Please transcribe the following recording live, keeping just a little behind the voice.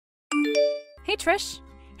Hey, Trish.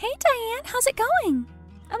 Hey, Diane. How's it going?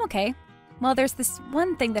 I'm okay. Well, there's this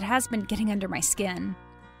one thing that has been getting under my skin.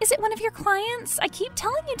 Is it one of your clients? I keep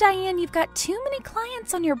telling you, Diane, you've got too many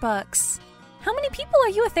clients on your books. How many people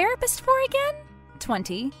are you a therapist for again?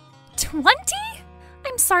 20. 20?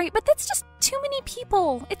 I'm sorry, but that's just too many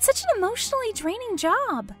people. It's such an emotionally draining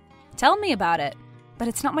job. Tell me about it. But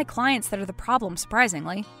it's not my clients that are the problem,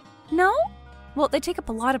 surprisingly. No? Well, they take up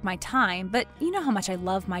a lot of my time, but you know how much I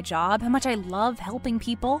love my job, how much I love helping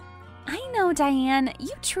people. I know, Diane,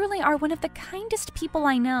 you truly are one of the kindest people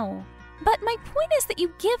I know. But my point is that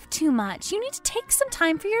you give too much. You need to take some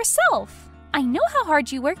time for yourself. I know how hard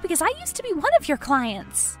you work because I used to be one of your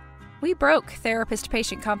clients. We broke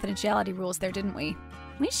therapist-patient confidentiality rules there, didn't we?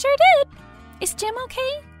 We sure did. Is Jim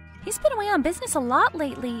okay? He's been away on business a lot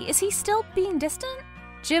lately. Is he still being distant?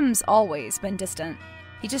 Jim's always been distant.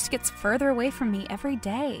 He just gets further away from me every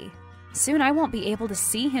day. Soon I won't be able to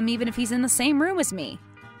see him even if he's in the same room as me.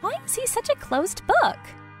 Why is he such a closed book?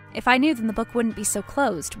 If I knew, then the book wouldn't be so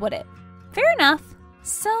closed, would it? Fair enough.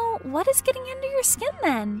 So, what is getting under your skin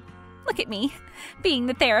then? Look at me, being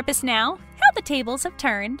the therapist now. How the tables have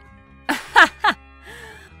turned.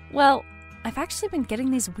 Well, I've actually been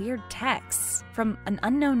getting these weird texts from an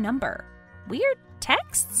unknown number. Weird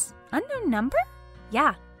texts? Unknown number?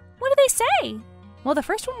 Yeah. What do they say? Well, the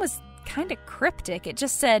first one was kind of cryptic. It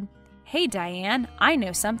just said, "Hey, Diane, I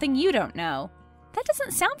know something you don't know." That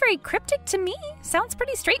doesn't sound very cryptic to me. Sounds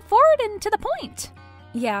pretty straightforward and to the point.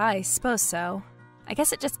 Yeah, I suppose so. I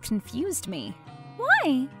guess it just confused me.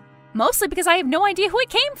 Why? Mostly because I have no idea who it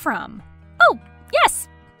came from. Oh, yes,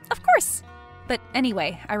 of course. But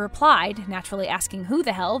anyway, I replied, naturally asking who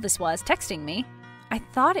the hell this was texting me. I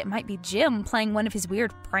thought it might be Jim playing one of his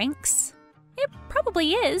weird pranks. It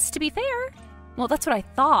probably is, to be fair. Well, that's what I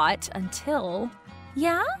thought until...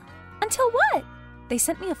 Yeah? Until what? They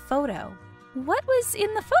sent me a photo. What was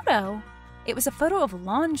in the photo? It was a photo of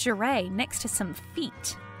lingerie next to some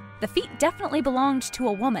feet. The feet definitely belonged to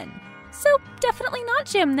a woman. So definitely not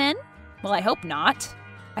Jim then. Well, I hope not.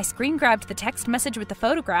 I screen grabbed the text message with the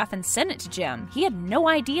photograph and sent it to Jim. He had no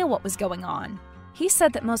idea what was going on. He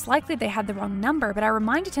said that most likely they had the wrong number, but I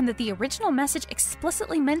reminded him that the original message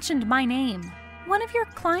explicitly mentioned my name. One of your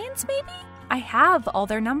clients, maybe? I have all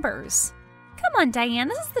their numbers. Come on, Diane,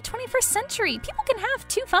 this is the 21st century. People can have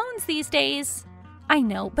 2 phones these days. I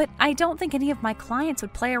know, but I don't think any of my clients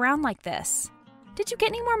would play around like this. Did you get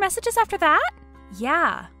any more messages after that?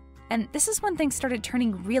 Yeah. And this is when things started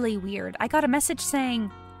turning really weird. I got a message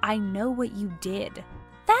saying, "I know what you did."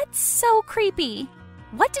 That's so creepy.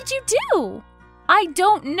 What did you do? I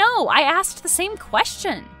don't know. I asked the same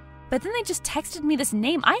question. But then they just texted me this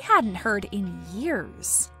name I hadn't heard in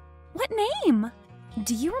years. What name?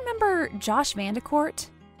 Do you remember Josh Vandecourt?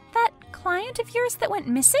 That client of yours that went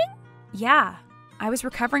missing? Yeah. I was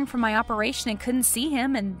recovering from my operation and couldn't see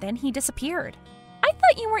him, and then he disappeared. I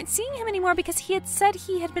thought you weren't seeing him anymore because he had said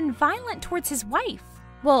he had been violent towards his wife.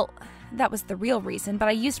 Well, that was the real reason, but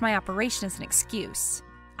I used my operation as an excuse.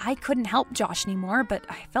 I couldn't help Josh anymore, but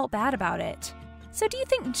I felt bad about it. So do you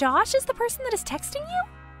think Josh is the person that is texting you?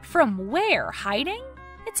 From where? Hiding?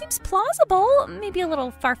 It seems plausible, maybe a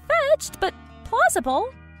little far-fetched, but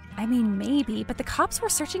plausible. I mean, maybe, but the cops were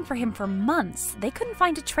searching for him for months. They couldn't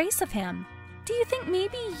find a trace of him. Do you think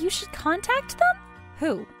maybe you should contact them?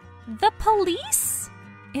 Who? The police?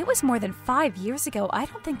 It was more than 5 years ago. I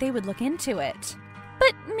don't think they would look into it.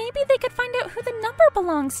 But maybe they could find out who the number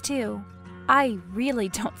belongs to. I really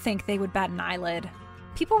don't think they would bat an eyelid.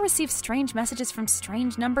 People receive strange messages from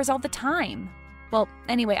strange numbers all the time. Well,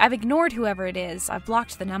 anyway, I've ignored whoever it is. I've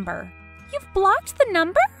blocked the number. You've blocked the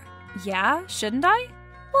number? Yeah, shouldn't I?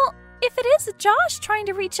 Well, if it is Josh trying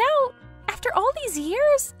to reach out, after all these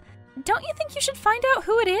years, don't you think you should find out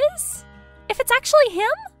who it is? If it's actually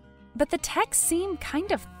him? But the texts seem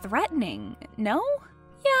kind of threatening, no?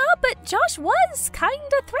 Yeah, but Josh was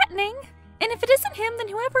kinda threatening. And if it isn't him, then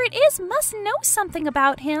whoever it is must know something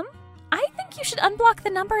about him. I think you should unblock the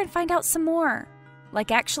number and find out some more. Like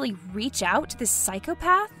actually reach out to this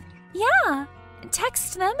psychopath? Yeah,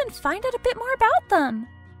 text them and find out a bit more about them.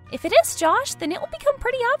 If it is Josh, then it will become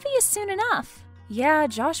pretty obvious soon enough. Yeah,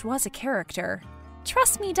 Josh was a character.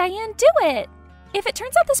 Trust me, Diane, do it! If it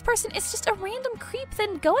turns out this person is just a random creep,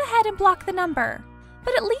 then go ahead and block the number.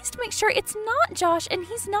 But at least make sure it's not Josh and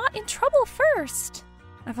he's not in trouble first.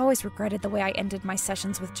 I've always regretted the way I ended my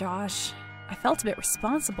sessions with Josh. I felt a bit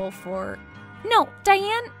responsible for... No,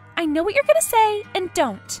 Diane, I know what you're gonna say, and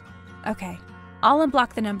don't. Okay, I'll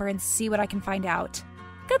unblock the number and see what I can find out.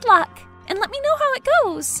 Good luck, and let me know how it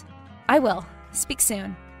goes. I will. Speak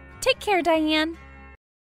soon. Take care, Diane.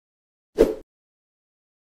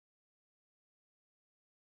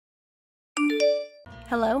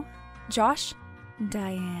 Hello? Josh?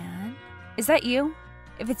 Diane? Is that you?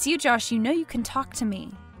 If it's you, Josh, you know you can talk to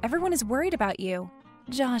me. Everyone is worried about you.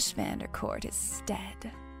 Josh Vandercourt is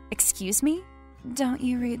dead. Excuse me? Don't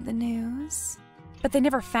you read the news? But they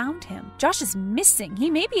never found him. Josh is missing.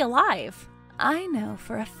 He may be alive. I know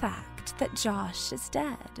for a fact that Josh is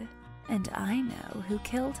dead. And I know who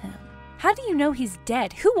killed him. How do you know he's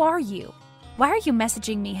dead? Who are you? Why are you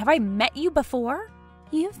messaging me? Have I met you before?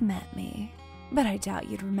 You've met me, but I doubt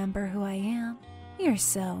you'd remember who I am. You're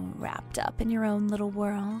so wrapped up in your own little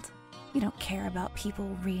world. You don't care about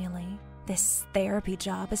people, really. This therapy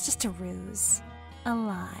job is just a ruse, a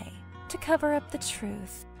lie, to cover up the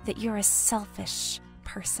truth that you're a selfish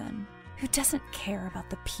person who doesn't care about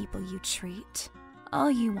the people you treat.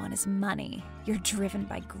 All you want is money. You're driven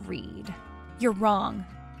by greed. You're wrong.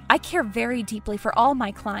 I care very deeply for all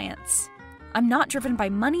my clients. I'm not driven by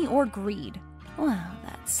money or greed. Well,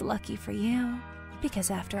 that's lucky for you, because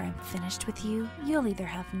after I'm finished with you, you'll either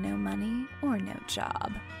have no money or no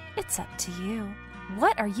job. It's up to you.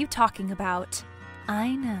 What are you talking about?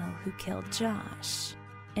 I know who killed Josh,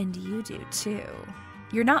 and you do too.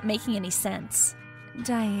 You're not making any sense.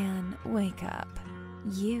 Diane, wake up.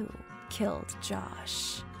 You killed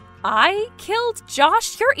Josh. I killed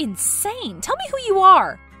Josh? You're insane. Tell me who you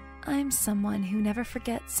are. I'm someone who never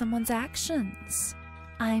forgets someone's actions.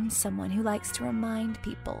 I'm someone who likes to remind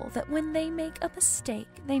people that when they make a mistake,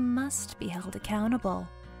 they must be held accountable.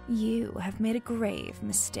 You have made a grave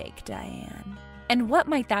mistake, Diane. And what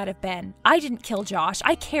might that have been? I didn't kill Josh.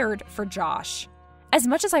 I cared for Josh. As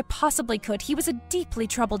much as I possibly could. He was a deeply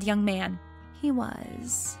troubled young man. He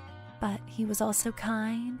was. But he was also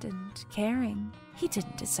kind and caring. He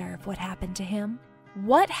didn't deserve what happened to him.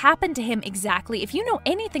 What happened to him exactly? If you know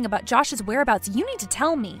anything about Josh's whereabouts, you need to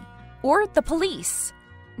tell me. Or the police.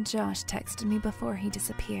 Josh texted me before he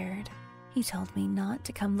disappeared. He told me not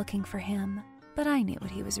to come looking for him, but I knew what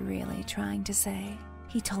he was really trying to say.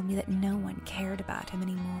 He told me that no one cared about him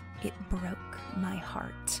anymore. It broke my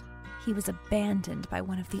heart. He was abandoned by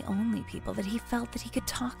one of the only people that he felt that he could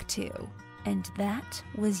talk to. And that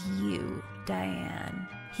was you, Diane.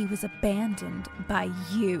 He was abandoned by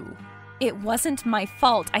you. It wasn't my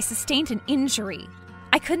fault. I sustained an injury.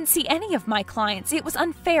 I couldn't see any of my clients. It was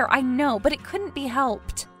unfair, I know, but it couldn't be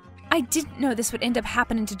helped. I didn't know this would end up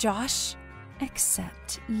happening to Josh.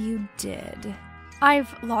 Except you did.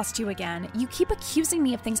 I've lost you again. You keep accusing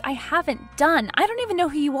me of things I haven't done. I don't even know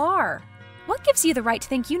who you are. What gives you the right to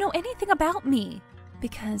think you know anything about me?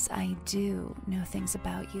 Because I do know things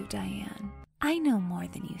about you, Diane. I know more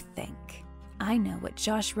than you think. I know what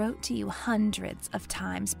Josh wrote to you hundreds of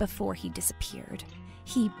times before he disappeared.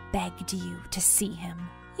 He begged you to see him.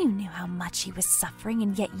 You knew how much he was suffering,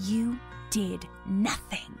 and yet you did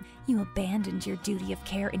nothing. You abandoned your duty of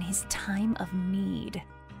care in his time of need.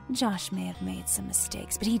 Josh may have made some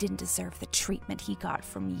mistakes, but he didn't deserve the treatment he got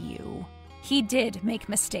from you. He did make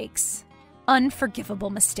mistakes. Unforgivable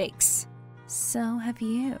mistakes. So have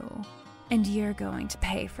you. And you're going to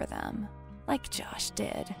pay for them, like Josh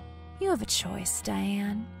did. You have a choice,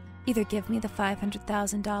 Diane. Either give me the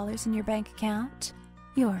 $500,000 in your bank account,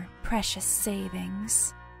 your precious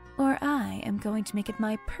savings, or I am going to make it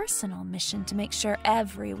my personal mission to make sure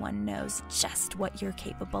everyone knows just what you're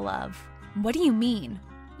capable of. What do you mean?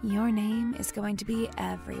 Your name is going to be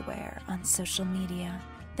everywhere on social media.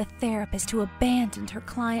 The therapist who abandoned her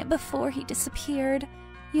client before he disappeared.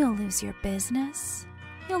 You'll lose your business.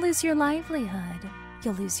 You'll lose your livelihood.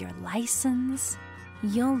 You'll lose your license.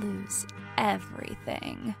 You'll lose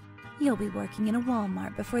everything. You'll be working in a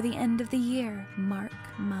Walmart before the end of the year. Mark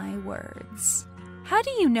my words. How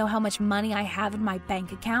do you know how much money I have in my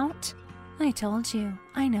bank account? I told you,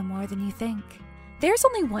 I know more than you think. There's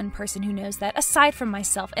only one person who knows that aside from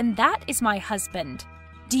myself, and that is my husband.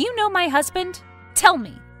 Do you know my husband? Tell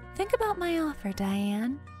me. Think about my offer,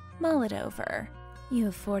 Diane. Mull it over. You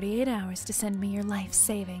have 48 hours to send me your life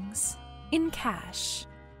savings in cash.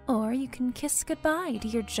 Or you can kiss goodbye to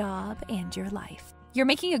your job and your life. You're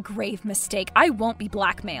making a grave mistake. I won't be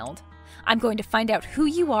blackmailed. I'm going to find out who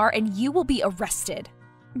you are and you will be arrested.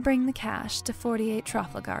 Bring the cash to 48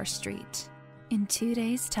 Trafalgar Street. In 2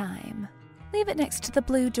 days' time. Leave it next to the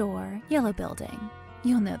blue door, yellow building.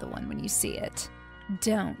 You'll know the one when you see it.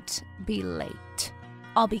 Don't be late.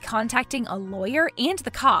 I'll be contacting a lawyer and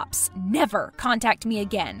the cops. Never contact me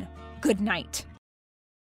again. Good night.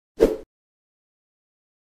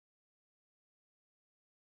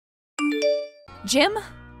 Jim?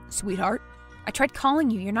 Sweetheart? I tried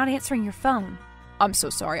calling you. You're not answering your phone. I'm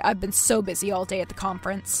so sorry. I've been so busy all day at the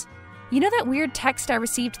conference. You know that weird text I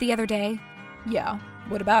received the other day? Yeah.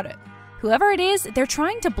 What about it? Whoever it is, they're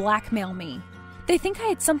trying to blackmail me. They think I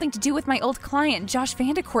had something to do with my old client, Josh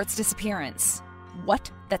Vandecourt's disappearance.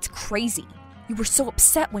 What? That's crazy. You were so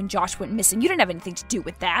upset when Josh went missing. You didn't have anything to do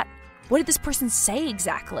with that. What did this person say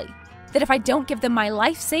exactly? That if I don't give them my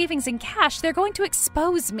life savings in cash, they're going to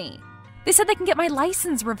expose me. They said they can get my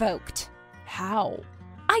license revoked. How?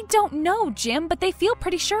 I don't know, Jim, but they feel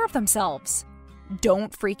pretty sure of themselves.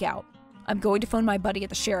 Don't freak out. I'm going to phone my buddy at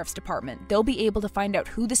the sheriff's department. They'll be able to find out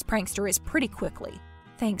who this prankster is pretty quickly.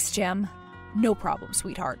 Thanks, Jim. No problem,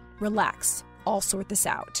 sweetheart. Relax. I'll sort this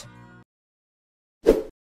out.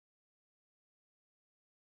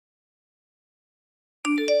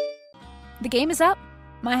 The game is up.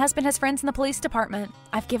 My husband has friends in the police department.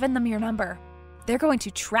 I've given them your number. They're going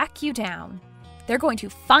to track you down. They're going to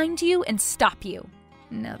find you and stop you.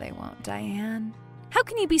 No, they won't, Diane. How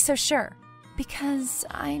can you be so sure? Because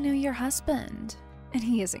I know your husband, and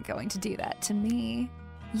he isn't going to do that to me.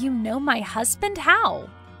 You know my husband? How?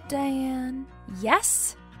 Diane,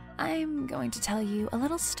 yes? I'm going to tell you a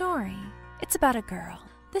little story. It's about a girl.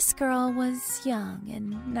 This girl was young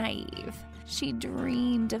and naive. She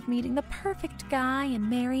dreamed of meeting the perfect guy and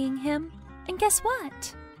marrying him. And guess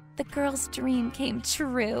what? The girl's dream came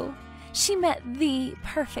true. She met the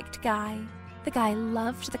perfect guy. The guy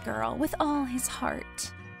loved the girl with all his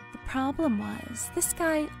heart. The problem was, this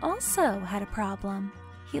guy also had a problem.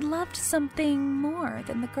 He loved something more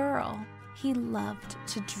than the girl. He loved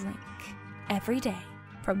to drink every day,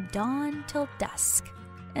 from dawn till dusk.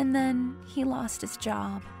 And then he lost his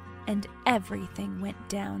job, and everything went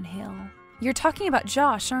downhill. You're talking about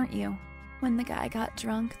Josh, aren't you? When the guy got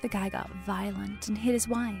drunk, the guy got violent and hit his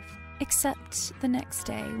wife. Except the next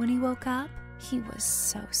day, when he woke up, he was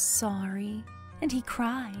so sorry, and he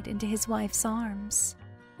cried into his wife's arms.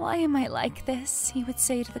 Why am I like this? He would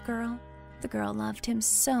say to the girl. The girl loved him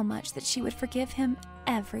so much that she would forgive him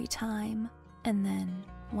every time. And then,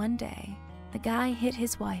 one day, the guy hit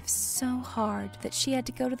his wife so hard that she had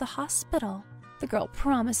to go to the hospital. The girl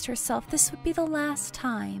promised herself this would be the last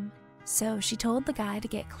time. So she told the guy to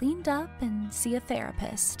get cleaned up and see a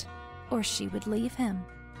therapist, or she would leave him.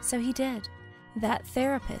 So he did. That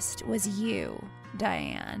therapist was you,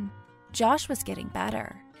 Diane. Josh was getting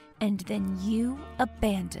better, and then you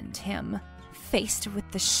abandoned him. Faced with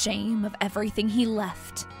the shame of everything, he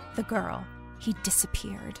left the girl. He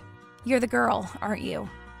disappeared. You're the girl, aren't you?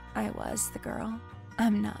 I was the girl.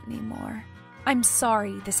 I'm not anymore. I'm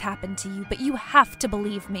sorry this happened to you, but you have to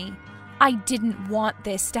believe me. I didn't want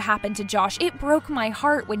this to happen to Josh. It broke my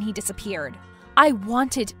heart when he disappeared. I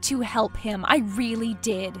wanted to help him. I really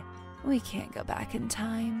did. We can't go back in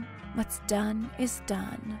time. What's done is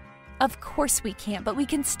done. Of course we can't, but we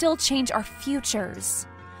can still change our futures.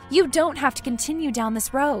 You don't have to continue down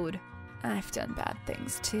this road. I've done bad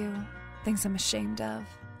things too. Things I'm ashamed of.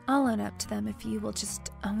 I'll own up to them if you will just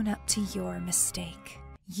own up to your mistake.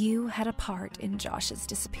 You had a part in Josh's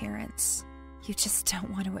disappearance. You just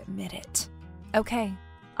don't want to admit it. Okay,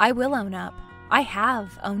 I will own up. I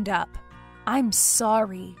have owned up. I'm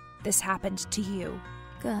sorry this happened to you.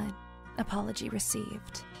 Good. Apology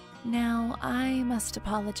received. Now I must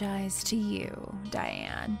apologize to you,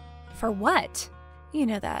 Diane. For what? You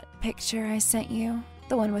know that picture I sent you?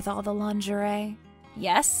 The one with all the lingerie?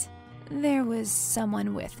 Yes? There was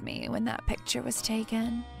someone with me when that picture was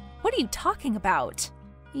taken. What are you talking about?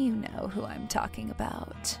 You know who I'm talking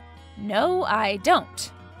about. No, I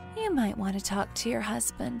don't. You might want to talk to your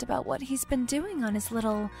husband about what he's been doing on his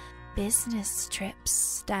little business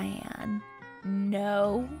trips, Diane.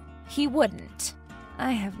 No, he wouldn't.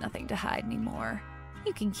 I have nothing to hide anymore.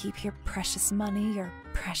 You can keep your precious money, your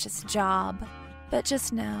precious job, but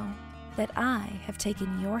just know that I have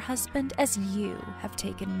taken your husband as you have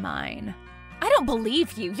taken mine. I don't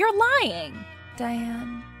believe you. You're lying.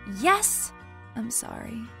 Diane. Yes. I'm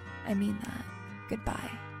sorry. I mean that.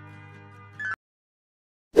 Goodbye.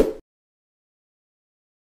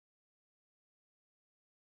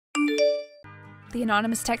 The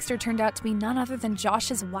anonymous texter turned out to be none other than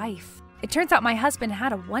Josh's wife. It turns out my husband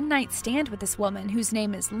had a one-night stand with this woman, whose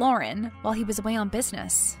name is Lauren, while he was away on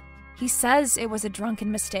business. He says it was a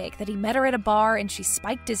drunken mistake, that he met her at a bar and she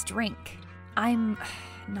spiked his drink. I'm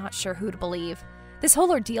not sure who to believe. This whole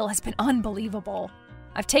ordeal has been unbelievable.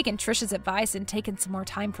 I've taken Trisha's advice and taken some more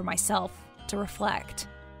time for myself to reflect.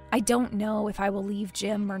 I don't know if I will leave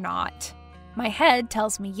Jim or not. My head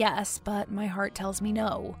tells me yes, but my heart tells me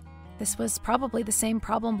no. This was probably the same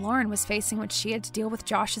problem Lauren was facing when she had to deal with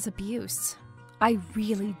Josh's abuse. I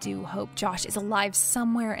really do hope Josh is alive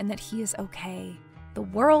somewhere and that he is okay. The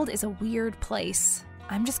world is a weird place.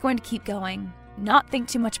 I'm just going to keep going, not think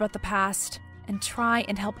too much about the past, and try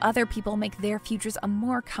and help other people make their futures a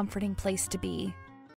more comforting place to be.